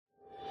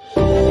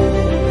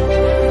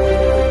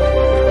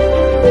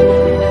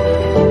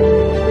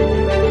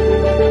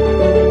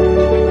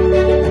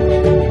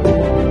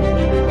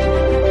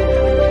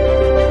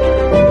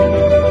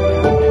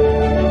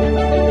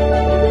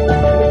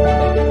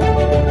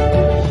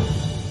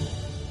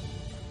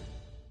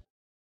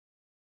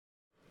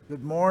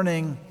Good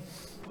morning.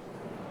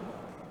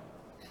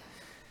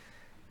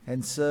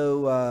 And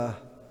so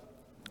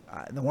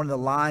one of the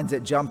lines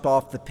that jumped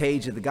off the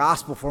page of the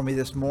gospel for me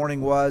this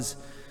morning was,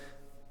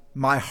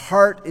 "My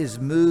heart is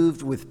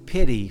moved with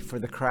pity for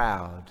the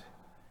crowd."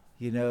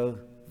 You know,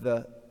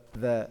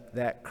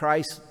 that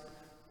Christ,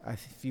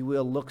 if you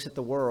will, looks at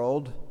the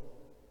world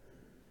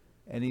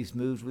and he's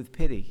moved with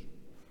pity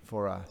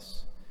for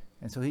us.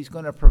 And so he's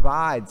going to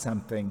provide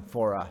something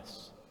for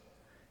us.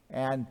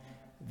 And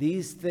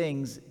these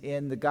things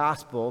in the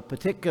gospel,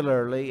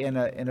 particularly in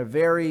a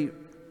very,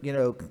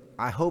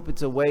 I hope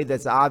it's a way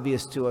that's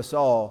obvious to us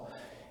all,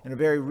 in a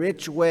very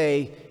rich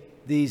way,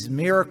 these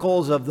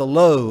miracles of the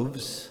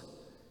loaves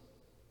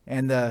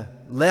and the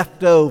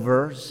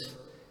leftovers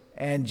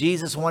and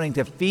Jesus wanting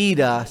to feed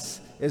us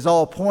is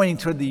all pointing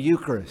toward the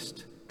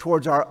Eucharist,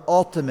 towards our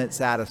ultimate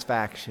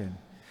satisfaction.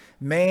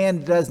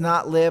 Man does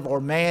not live,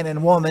 or man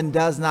and woman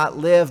does not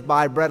live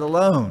by bread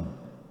alone,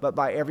 but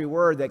by every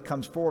word that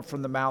comes forth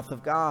from the mouth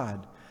of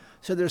God.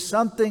 So there's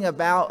something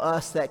about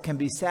us that can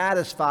be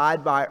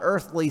satisfied by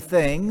earthly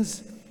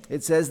things.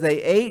 It says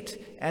they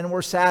ate and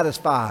were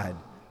satisfied,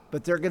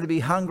 but they're going to be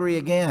hungry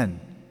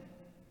again.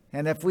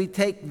 And if we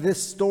take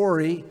this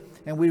story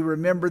and we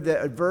remember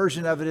the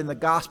version of it in the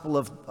Gospel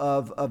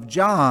of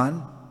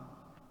John,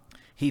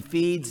 he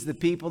feeds the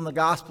people in the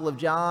Gospel of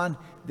John.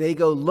 They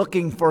go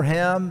looking for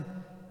him,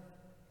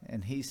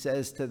 and he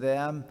says to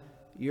them,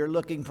 "You're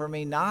looking for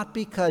me not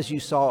because you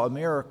saw a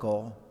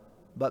miracle,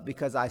 but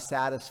because I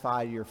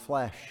satisfied your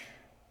flesh."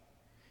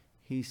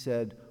 He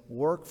said,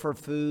 "Work for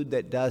food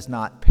that does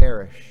not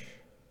perish."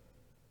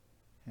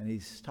 And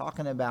he's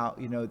talking about,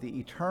 the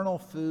eternal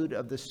food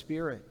of the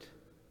Spirit.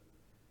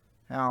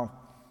 Now,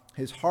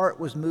 his heart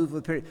was moved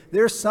with pity.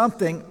 There's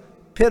something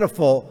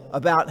pitiful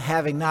about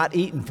having not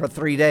eaten for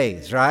 3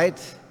 days, right?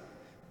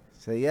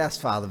 Say, "Yes,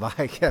 Father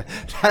Mike."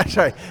 That's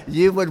right.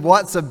 You would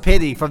want some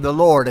pity from the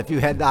Lord if you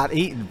had not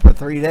eaten for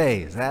 3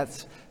 days.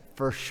 That's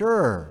for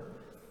sure.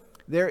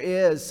 There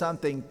is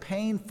something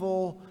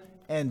painful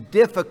and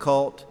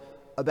difficult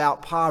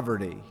about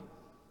poverty.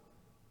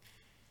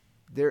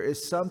 There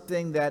is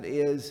something that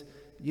is,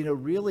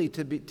 really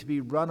to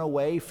be run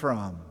away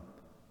from,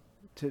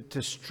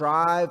 to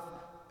strive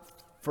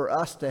for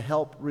us to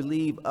help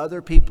relieve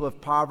other people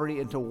of poverty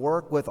and to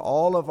work with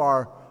all of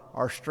our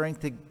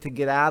strength to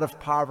get out of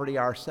poverty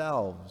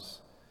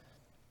ourselves.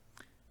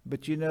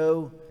 But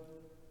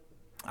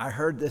I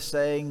heard this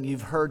saying,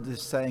 you've heard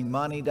this saying,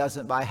 money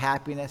doesn't buy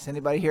happiness.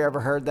 Anybody here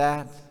ever heard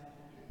that?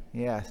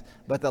 Yes.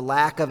 But the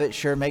lack of it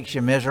sure makes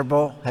you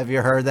miserable. Have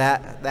you heard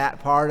that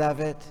part of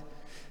it?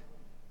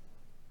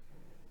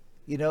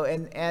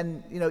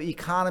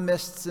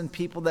 Economists and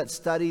people that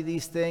study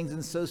these things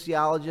and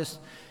sociologists,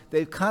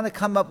 they've kind of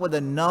come up with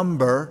a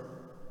number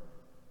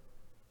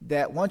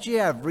that once you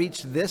have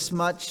reached this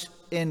much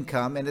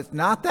income, and it's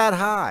not that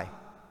high,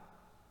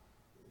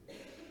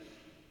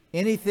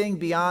 anything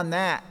beyond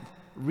that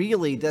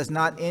really does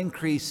not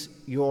increase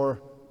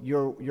your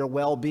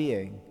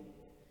well-being.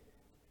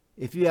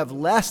 If you have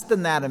less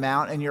than that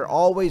amount and you're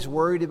always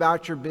worried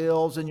about your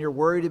bills and you're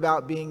worried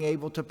about being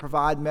able to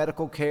provide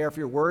medical care, if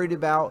you're worried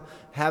about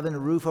having a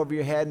roof over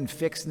your head and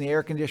fixing the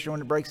air conditioner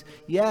when it breaks,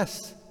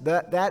 yes,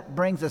 that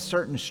brings a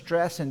certain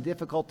stress and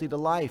difficulty to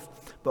life.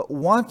 But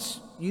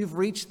once you've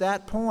reached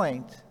that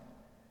point,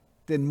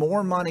 then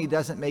more money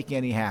doesn't make you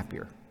any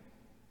happier.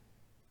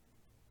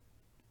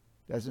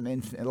 Doesn't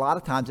mean, a lot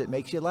of times it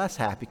makes you less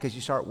happy because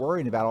you start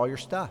worrying about all your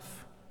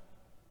stuff.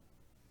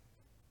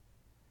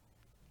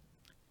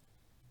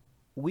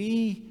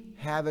 We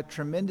have a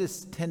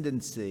tremendous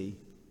tendency,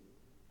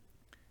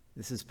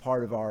 this is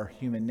part of our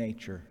human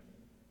nature,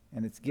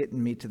 and it's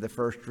getting me to the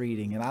first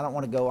reading, and I don't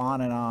want to go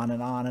on and on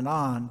and on and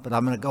on, but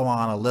I'm going to go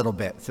on a little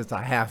bit since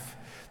I have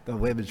the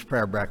women's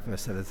prayer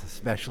breakfast and it's a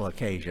special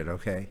occasion,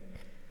 okay?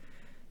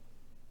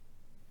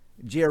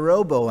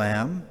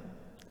 Jeroboam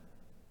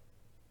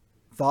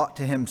thought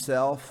to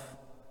himself,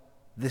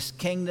 "This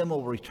kingdom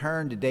will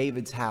return to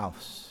David's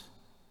house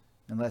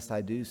unless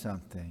I do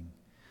something."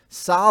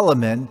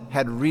 Solomon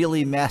had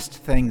really messed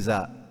things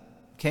up.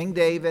 King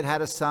David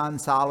had a son,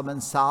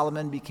 Solomon.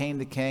 Solomon became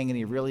the king, and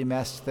he really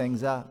messed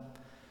things up.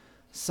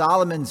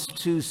 Solomon's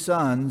two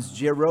sons,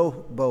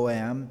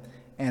 Jeroboam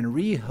and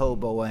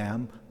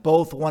Rehoboam,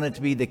 both wanted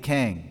to be the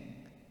king.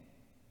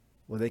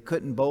 Well, they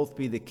couldn't both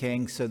be the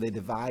king, so they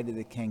divided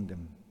the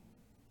kingdom.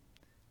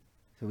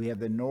 So we have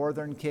the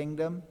northern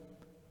kingdom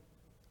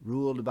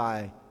ruled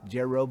by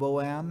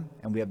Jeroboam,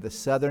 and we have the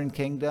southern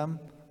kingdom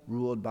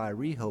ruled by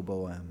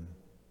Rehoboam.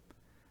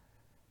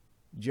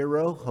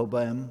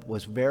 Jeroboam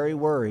was very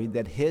worried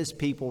that his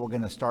people were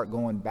going to start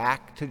going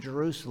back to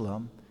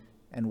Jerusalem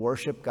and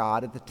worship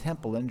God at the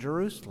temple in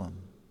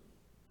Jerusalem.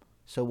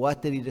 So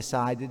what did he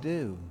decide to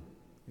do?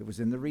 It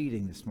was in the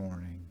reading this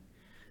morning.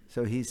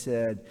 So he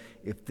said,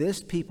 if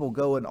this people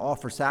go and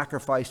offer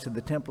sacrifice to the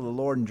temple of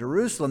the Lord in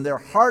Jerusalem, their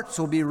hearts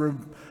will be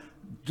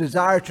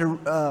desire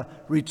to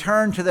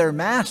return to their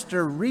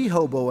master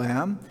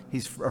Rehoboam.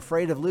 He's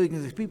afraid of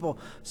losing his people.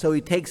 So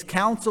he takes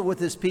counsel with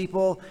his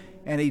people,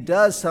 and he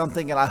does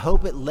something, and I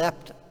hope it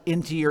leapt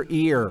into your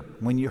ear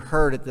when you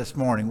heard it this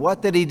morning.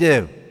 What did he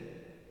do?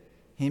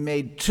 He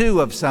made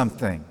two of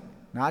something.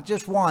 Not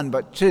just one,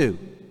 but two.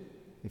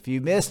 If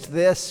you missed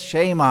this,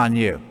 shame on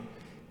you.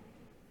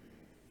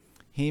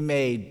 He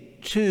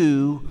made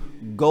two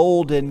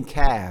golden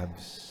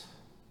calves.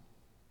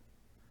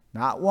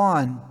 Not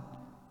one,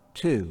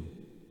 two.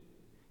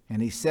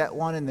 And he set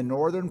one in the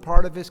northern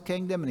part of his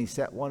kingdom, and he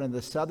set one in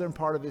the southern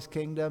part of his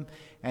kingdom,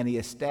 and he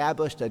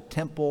established a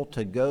temple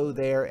to go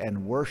there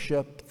and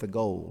worship the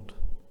gold.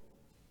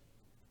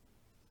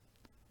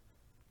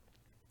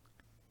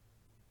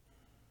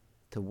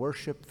 To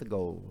worship the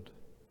gold.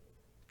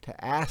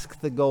 To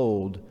ask the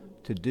gold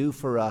to do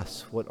for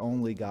us what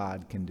only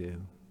God can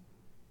do.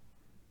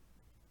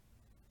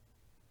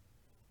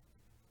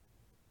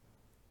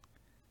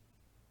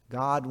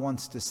 God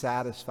wants to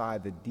satisfy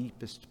the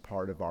deepest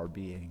part of our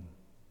being.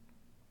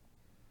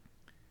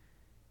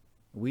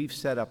 We've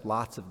set up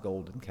lots of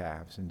golden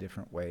calves in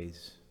different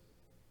ways.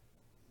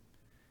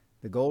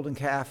 The golden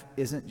calf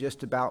isn't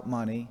just about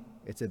money.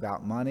 It's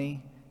about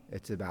money,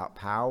 it's about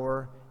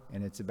power,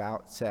 and it's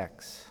about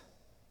sex.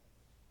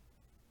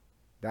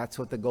 That's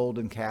what the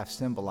golden calf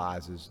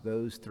symbolizes,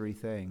 those three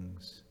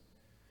things.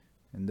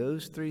 And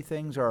those three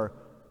things are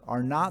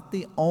not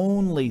the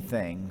only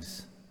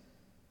things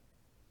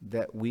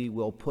that we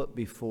will put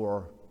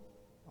before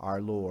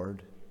our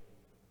Lord,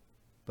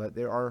 but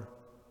they're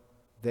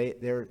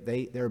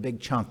a big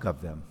chunk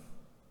of them.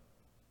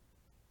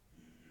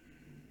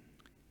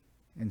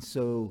 And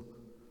so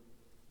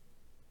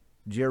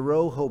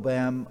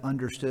Jeroboam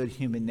understood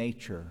human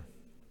nature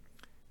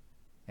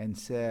and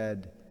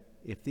said,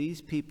 if these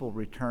people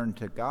return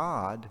to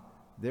God,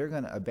 they're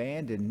going to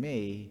abandon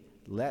me.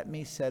 Let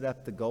me set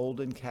up the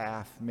golden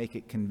calf, make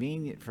it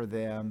convenient for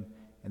them,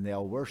 and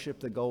they'll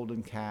worship the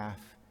golden calf,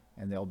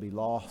 and they'll be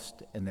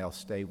lost, and they'll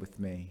stay with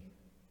me.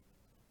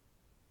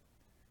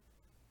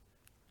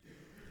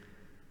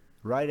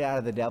 Right out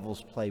of the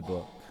devil's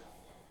playbook.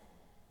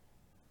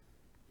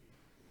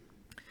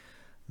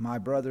 My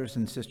brothers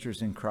and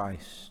sisters in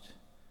Christ,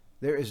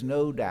 there is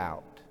no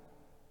doubt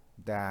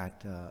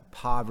that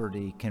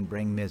poverty can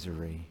bring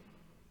misery.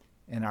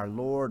 And our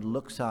Lord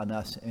looks on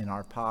us in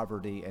our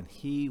poverty, and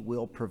He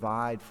will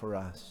provide for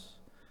us.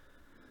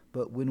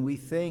 But when we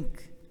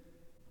think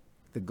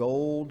the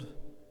gold,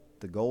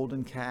 the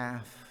golden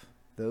calf,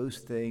 those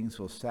things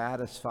will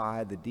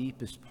satisfy the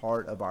deepest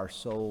part of our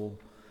soul,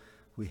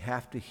 we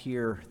have to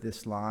hear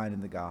this line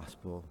in the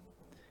gospel.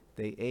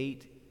 They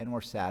ate and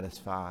were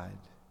satisfied.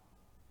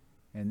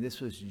 And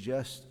this was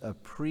just a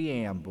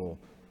preamble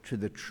to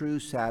the true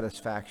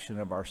satisfaction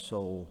of our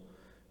soul,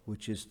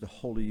 which is the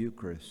Holy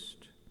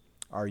Eucharist,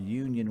 our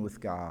union with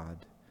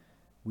God.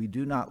 We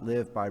do not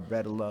live by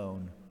bread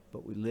alone,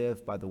 but we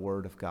live by the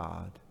Word of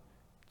God.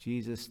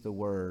 Jesus, the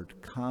Word,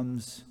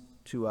 comes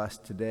to us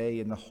today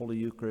in the Holy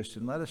Eucharist,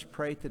 and let us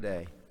pray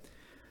today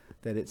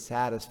that it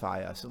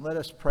satisfy us. And let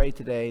us pray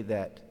today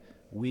that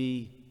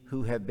we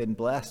who have been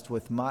blessed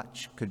with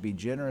much could be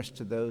generous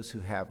to those who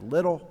have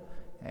little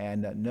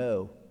and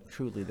know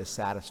truly the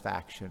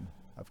satisfaction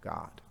of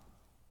God.